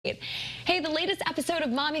Hey, the latest episode of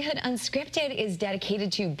Mommyhood Unscripted is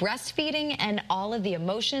dedicated to breastfeeding and all of the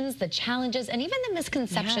emotions, the challenges, and even the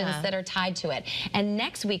misconceptions that are tied to it. And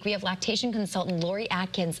next week, we have lactation consultant Lori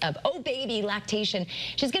Atkins of Oh Baby Lactation.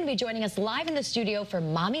 She's going to be joining us live in the studio for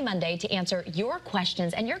Mommy Monday to answer your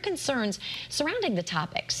questions and your concerns surrounding the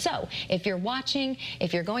topic. So if you're watching,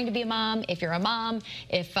 if you're going to be a mom, if you're a mom,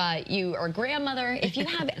 if you are a grandmother, if you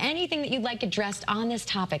have anything that you'd like addressed on this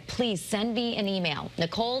topic, please send me an email,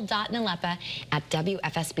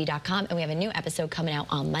 nicole.nalepa@wfsb.com, and we have a new episode coming out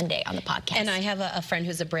on Monday on the podcast. And I have a friend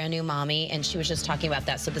who's a brand new mommy, and she was just talking about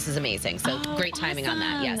that, so this is amazing. So great timing on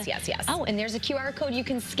that. Yes, yes, yes. Oh, and there's a QR code you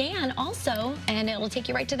can scan also, and it will take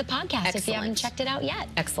you right to the podcast if you haven't checked it out yet.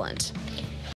 Excellent.